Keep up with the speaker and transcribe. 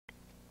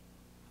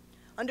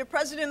Under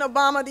President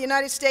Obama, the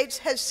United States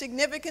has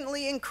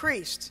significantly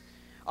increased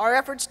our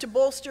efforts to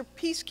bolster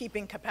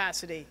peacekeeping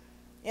capacity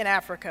in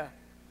Africa.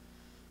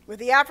 With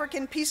the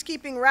African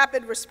Peacekeeping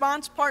Rapid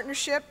Response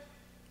Partnership,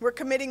 we're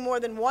committing more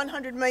than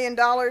 $100 million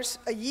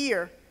a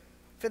year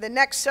for the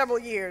next several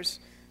years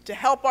to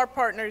help our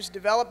partners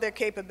develop their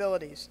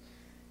capabilities,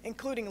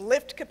 including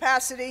lift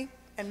capacity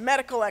and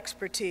medical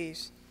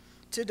expertise,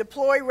 to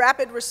deploy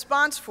rapid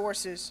response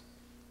forces,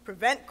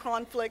 prevent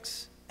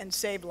conflicts, and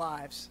save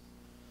lives.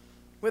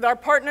 With our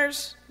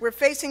partners, we're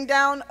facing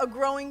down a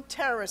growing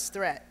terrorist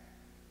threat.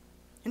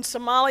 In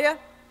Somalia,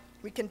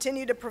 we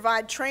continue to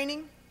provide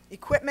training,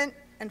 equipment,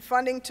 and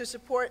funding to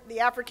support the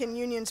African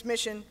Union's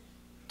mission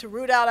to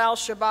root out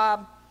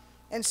al-Shabaab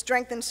and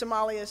strengthen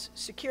Somalia's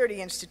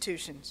security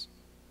institutions.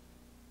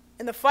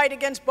 In the fight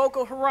against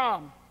Boko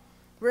Haram,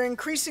 we're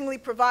increasingly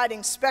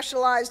providing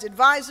specialized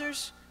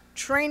advisors,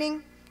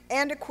 training,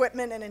 and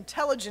equipment and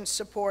intelligence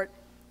support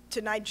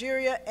to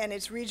Nigeria and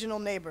its regional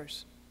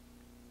neighbors.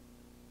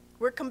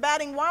 We're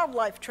combating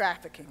wildlife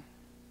trafficking,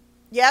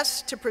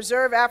 yes, to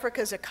preserve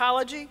Africa's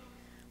ecology,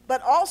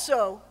 but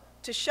also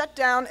to shut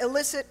down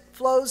illicit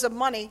flows of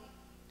money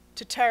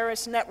to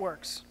terrorist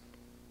networks.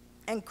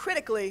 And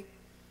critically,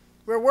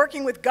 we're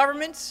working with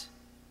governments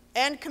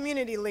and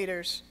community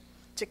leaders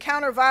to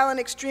counter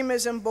violent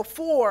extremism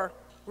before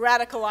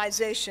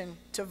radicalization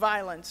to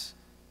violence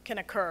can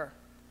occur.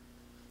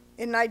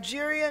 In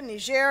Nigeria,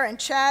 Niger, and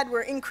Chad,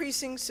 we're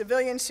increasing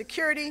civilian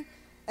security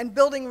and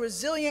building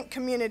resilient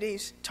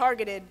communities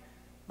targeted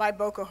by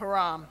Boko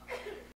Haram.